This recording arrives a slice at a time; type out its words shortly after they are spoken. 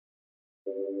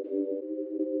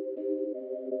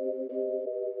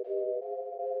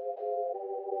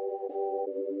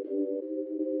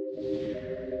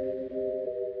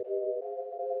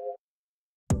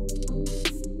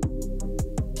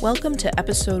Welcome to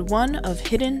episode 1 of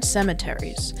Hidden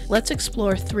Cemeteries. Let's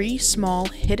explore 3 small,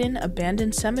 hidden,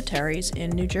 abandoned cemeteries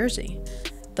in New Jersey.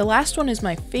 The last one is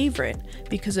my favorite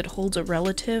because it holds a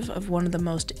relative of one of the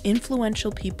most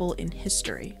influential people in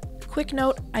history. Quick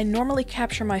note, I normally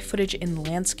capture my footage in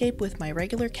landscape with my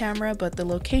regular camera, but the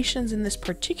locations in this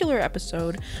particular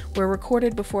episode were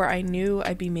recorded before I knew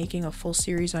I'd be making a full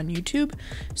series on YouTube,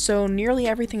 so nearly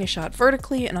everything is shot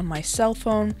vertically and on my cell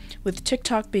phone, with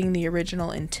TikTok being the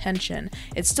original intention.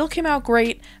 It still came out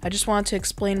great, I just wanted to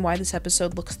explain why this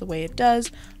episode looks the way it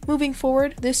does. Moving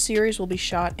forward, this series will be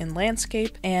shot in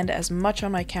landscape and as much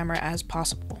on my camera as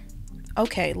possible.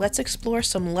 Okay, let's explore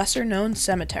some lesser known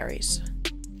cemeteries.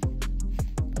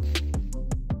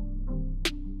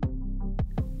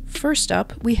 First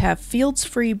up, we have Fields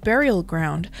Free Burial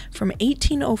Ground from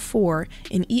 1804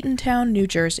 in Eatontown, New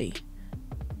Jersey.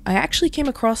 I actually came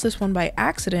across this one by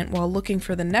accident while looking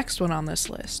for the next one on this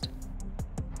list.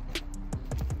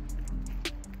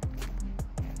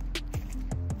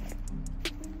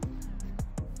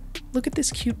 Look at this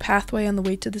cute pathway on the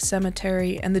way to the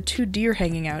cemetery and the 2 deer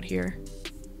hanging out here.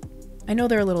 I know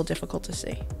they're a little difficult to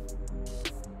see.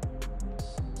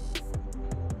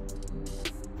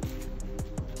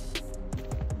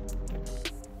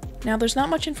 Now, there's not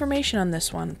much information on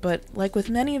this one, but like with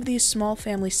many of these small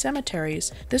family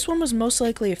cemeteries, this one was most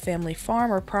likely a family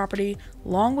farm or property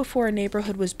long before a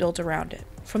neighborhood was built around it.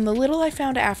 From the little I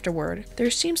found afterward,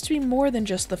 there seems to be more than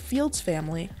just the Fields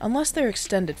family, unless they're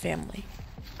extended family.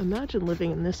 Imagine living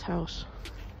in this house.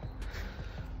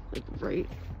 Like, right,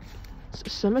 it's a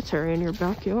cemetery in your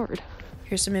backyard.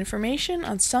 Here's some information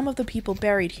on some of the people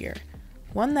buried here.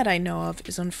 One that I know of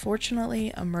is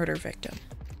unfortunately a murder victim.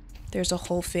 There's a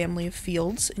whole family of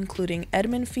Fields, including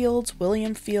Edmund Fields,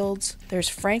 William Fields. There's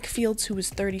Frank Fields, who was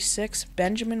 36,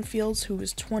 Benjamin Fields, who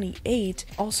was 28,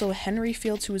 also Henry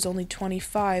Fields, who was only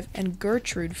 25, and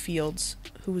Gertrude Fields,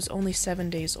 who was only 7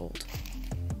 days old.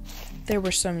 There were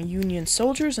some Union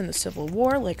soldiers in the Civil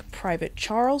War, like Private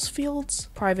Charles Fields,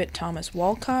 Private Thomas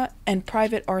Walcott, and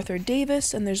Private Arthur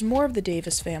Davis, and there's more of the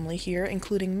Davis family here,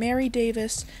 including Mary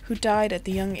Davis, who died at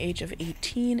the young age of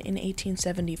 18 in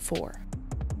 1874.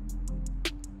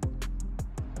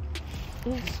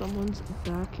 In someone's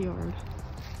backyard.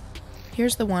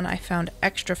 Here's the one I found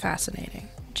extra fascinating.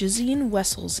 Gesine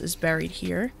Wessels is buried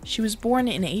here. She was born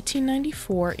in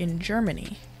 1894 in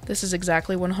Germany. This is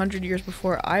exactly 100 years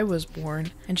before I was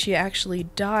born, and she actually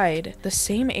died the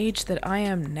same age that I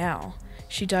am now.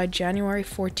 She died January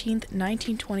 14th,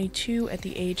 1922 at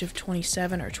the age of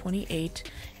 27 or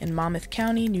 28 in Monmouth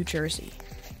County, New Jersey.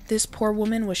 This poor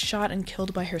woman was shot and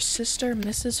killed by her sister,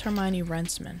 Mrs. Hermione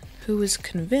Rentsman, who was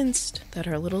convinced that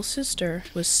her little sister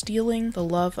was stealing the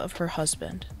love of her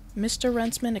husband. Mr.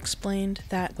 Rentsman explained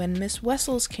that when Miss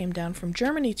Wessels came down from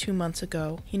Germany 2 months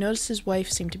ago, he noticed his wife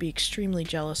seemed to be extremely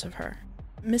jealous of her.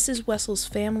 Mrs. Wessels'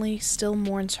 family still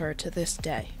mourns her to this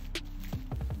day.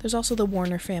 There's also the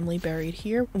Warner family buried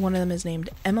here. One of them is named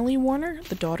Emily Warner,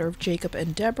 the daughter of Jacob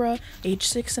and Deborah, age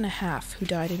 6½, who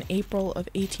died in April of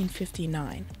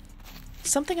 1859.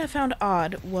 Something I found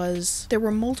odd was there were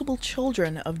multiple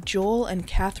children of Joel and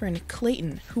Catherine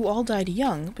Clayton, who all died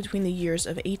young between the years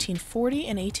of 1840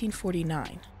 and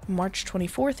 1849. March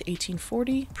 24th,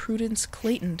 1840, Prudence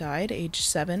Clayton died, age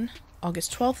 7.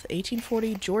 August 12th,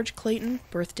 1840, George Clayton,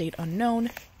 birth date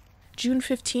unknown. June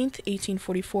 15th,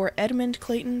 1844, Edmund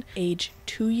Clayton, age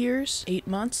 2 years, 8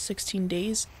 months, 16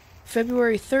 days.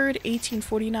 February 3rd,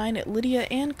 1849, Lydia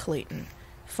Ann Clayton,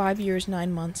 5 years,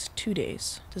 9 months, 2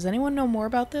 days. Does anyone know more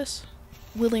about this?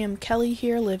 William Kelly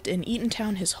here lived in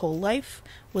Eatontown his whole life,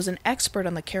 was an expert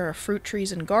on the care of fruit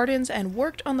trees and gardens, and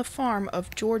worked on the farm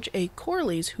of George A.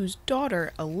 Corley's, whose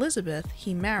daughter, Elizabeth,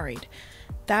 he married.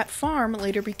 That farm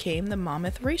later became the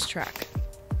Monmouth Racetrack.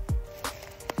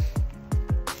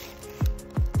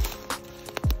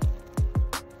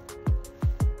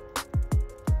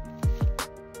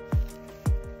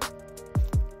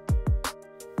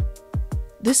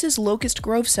 This is Locust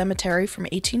Grove Cemetery from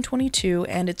 1822,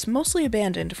 and it's mostly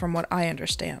abandoned from what I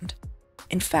understand.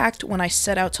 In fact, when I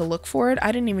set out to look for it,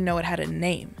 I didn't even know it had a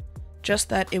name. Just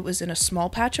that it was in a small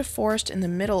patch of forest in the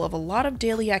middle of a lot of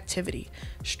daily activity.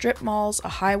 Strip malls, a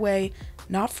highway,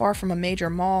 not far from a major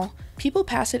mall. People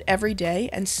pass it every day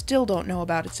and still don't know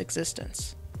about its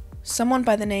existence. Someone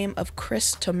by the name of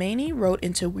Chris Tomani wrote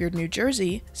into Weird New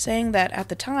Jersey, saying that at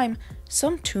the time,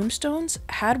 some tombstones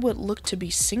had what looked to be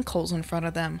sinkholes in front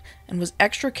of them, and was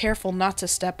extra careful not to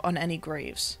step on any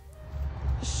graves.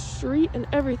 The street and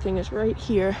everything is right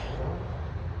here.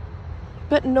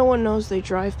 Bet no one knows they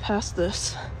drive past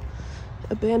this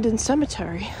abandoned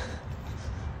cemetery.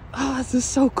 Oh, this is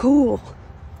so cool.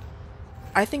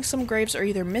 I think some graves are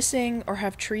either missing or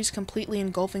have trees completely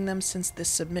engulfing them since this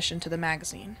submission to the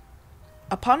magazine.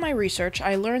 Upon my research,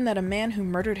 I learned that a man who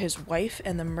murdered his wife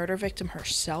and the murder victim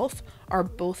herself are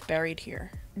both buried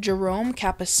here. Jerome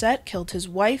Capacet killed his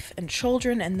wife and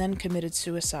children and then committed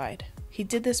suicide. He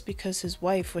did this because his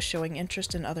wife was showing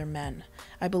interest in other men.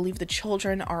 I believe the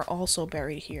children are also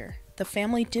buried here. The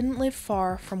family didn't live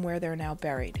far from where they're now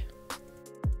buried.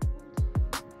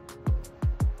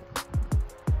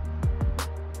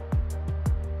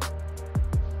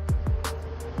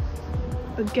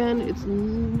 Again, it's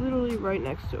literally right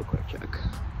next to a quick check.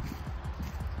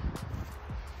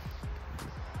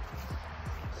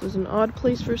 This is an odd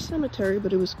place for a cemetery,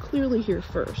 but it was clearly here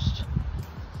first.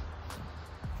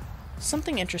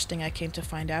 Something interesting I came to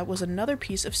find out was another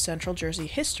piece of Central Jersey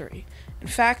history. In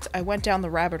fact, I went down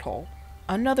the rabbit hole.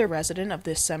 Another resident of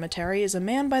this cemetery is a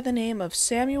man by the name of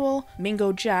Samuel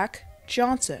Mingo Jack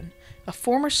Johnson, a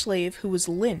former slave who was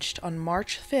lynched on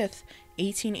March 5th,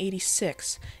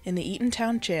 1886 in the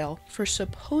Eatontown jail for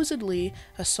supposedly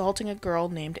assaulting a girl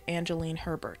named Angeline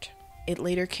Herbert. It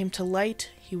later came to light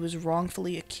he was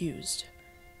wrongfully accused.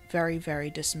 Very,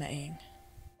 very dismaying.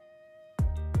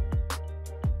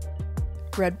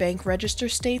 Red Bank Register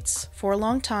states, for a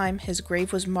long time his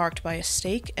grave was marked by a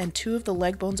stake and 2 of the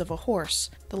leg bones of a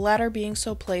horse, the latter being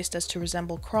so placed as to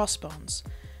resemble crossbones.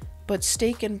 But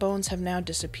stake and bones have now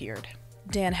disappeared.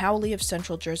 Dan Howley of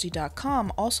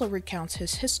CentralJersey.com also recounts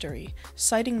his history,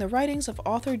 citing the writings of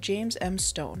author James M.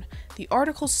 Stone. The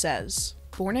article says,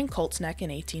 born in Colts Neck in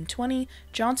 1820,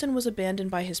 Johnson was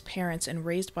abandoned by his parents and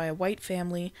raised by a white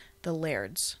family, the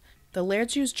Lairds. The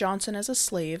Lairds used Johnson as a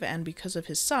slave and, because of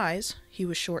his size, he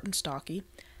was short and stocky,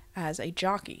 as a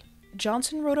jockey.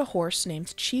 Johnson rode a horse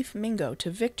named Chief Mingo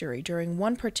to victory during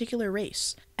one particular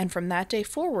race, and from that day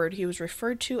forward he was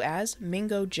referred to as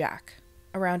Mingo Jack.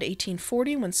 Around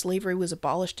 1840, when slavery was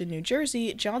abolished in New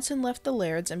Jersey, Johnson left the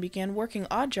Lairds and began working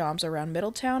odd jobs around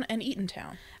Middletown and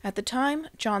Eatontown. At the time,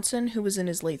 Johnson, who was in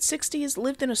his late 60s,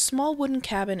 lived in a small wooden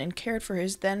cabin and cared for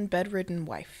his then bedridden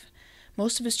wife.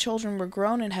 Most of his children were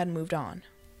grown and had moved on.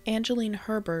 Angeline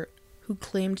Herbert, who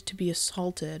claimed to be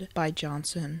assaulted by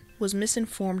Johnson, was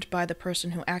misinformed by the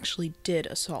person who actually did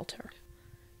assault her.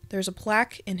 There's a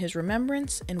plaque in his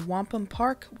remembrance in Wampum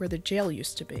Park where the jail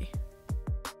used to be.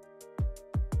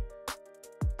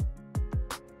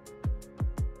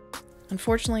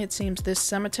 Unfortunately, it seems this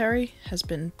cemetery has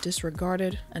been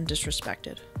disregarded and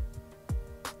disrespected.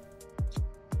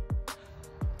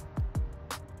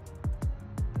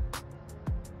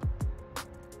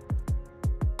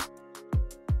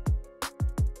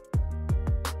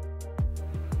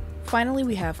 Finally,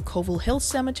 we have Covell Hill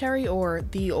Cemetery, or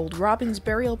the Old Robbins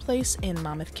Burial Place in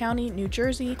Monmouth County, New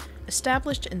Jersey,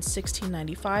 established in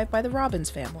 1695 by the Robbins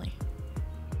family.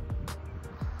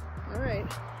 Alright.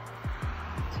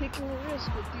 Taking a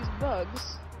risk with these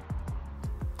bugs.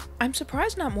 I'm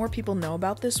surprised not more people know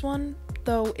about this one,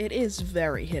 though it is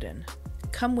very hidden.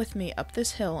 Come with me up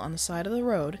this hill on the side of the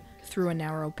road, through a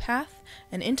narrow path,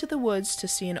 and into the woods to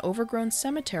see an overgrown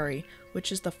cemetery,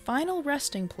 which is the final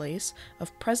resting place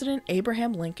of President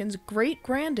Abraham Lincoln's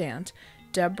great-grandaunt,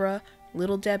 Deborah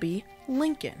Little Debbie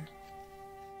Lincoln.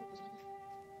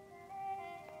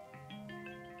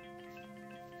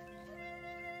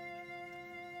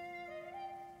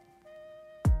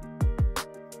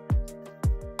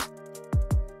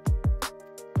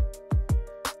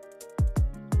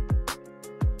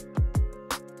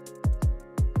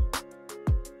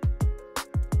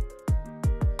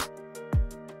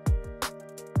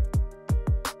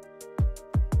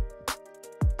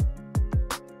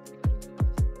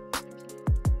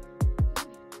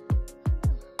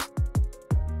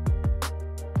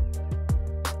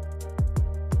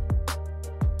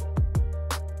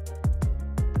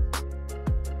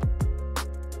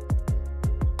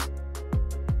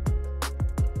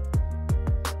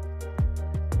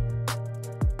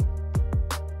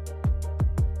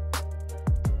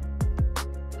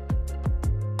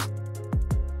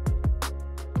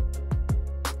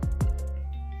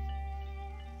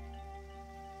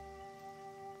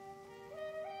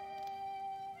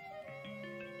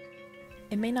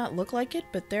 It may not look like it,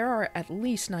 but there are at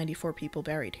least 94 people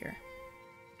buried here.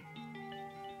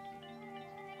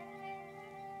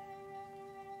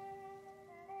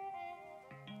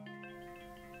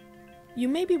 You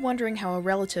may be wondering how a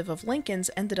relative of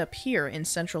Lincoln's ended up here in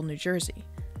central New Jersey.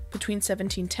 Between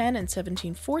 1710 and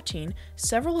 1714,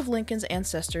 several of Lincoln's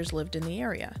ancestors lived in the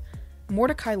area.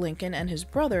 Mordecai Lincoln and his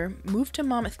brother moved to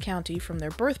Monmouth County from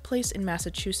their birthplace in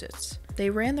Massachusetts. They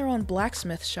ran their own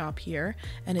blacksmith shop here,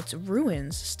 and its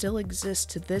ruins still exist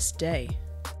to this day.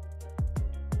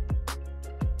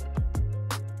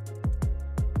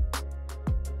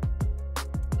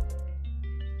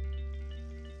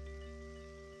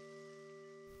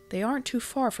 They aren't too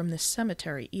far from this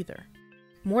cemetery either.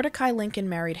 Mordecai Lincoln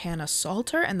married Hannah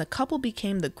Salter, and the couple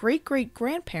became the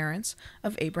great-great-grandparents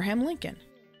of Abraham Lincoln.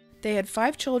 They had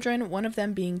 5 children, one of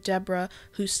them being Deborah,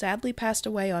 who sadly passed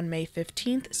away on May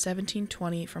 15,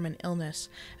 1720 from an illness,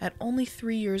 at only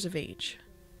 3 years of age.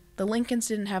 The Lincolns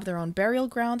didn't have their own burial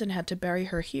ground and had to bury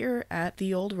her here at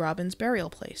the old Robbins burial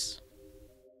place.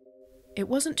 It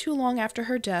wasn't too long after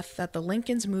her death that the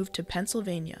Lincolns moved to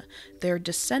Pennsylvania, their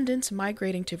descendants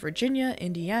migrating to Virginia,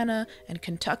 Indiana, and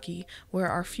Kentucky, where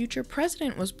our future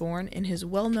president was born in his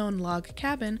well-known log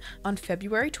cabin on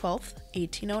February 12,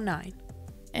 1809.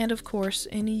 And of course,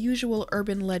 in usual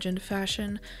urban legend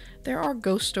fashion, there are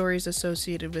ghost stories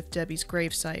associated with Debbie's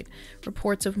gravesite,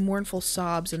 reports of mournful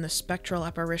sobs and the spectral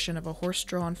apparition of a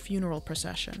horse-drawn funeral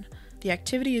procession. The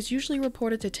activity is usually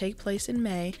reported to take place in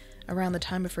May, around the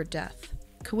time of her death.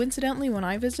 Coincidentally, when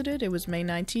I visited, it was May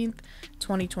 19th,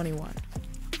 2021.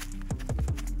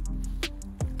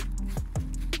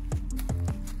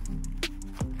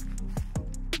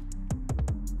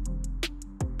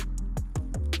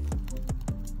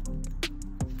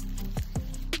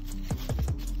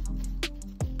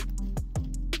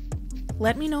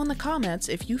 Let me know in the comments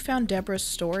if you found Deborah's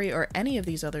story or any of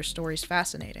these other stories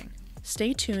fascinating.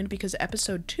 Stay tuned because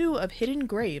episode 2 of Hidden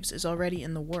Graves is already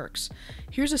in the works.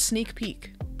 Here's a sneak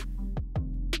peek.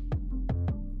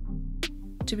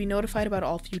 To be notified about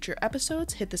all future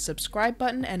episodes, hit the subscribe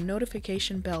button and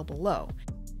notification bell below.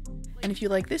 And if you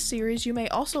like this series, you may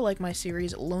also like my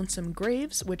series Lonesome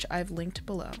Graves, which I've linked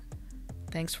below.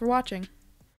 Thanks for watching.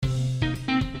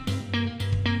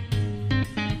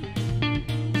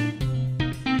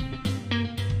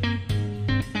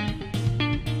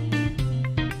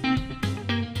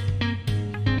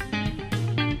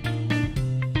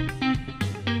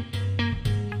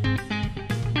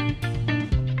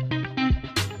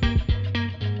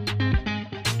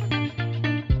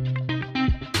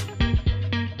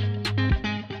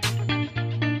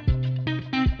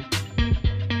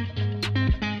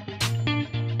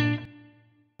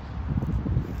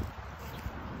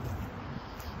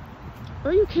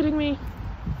 Are you kidding me?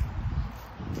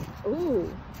 Ooh.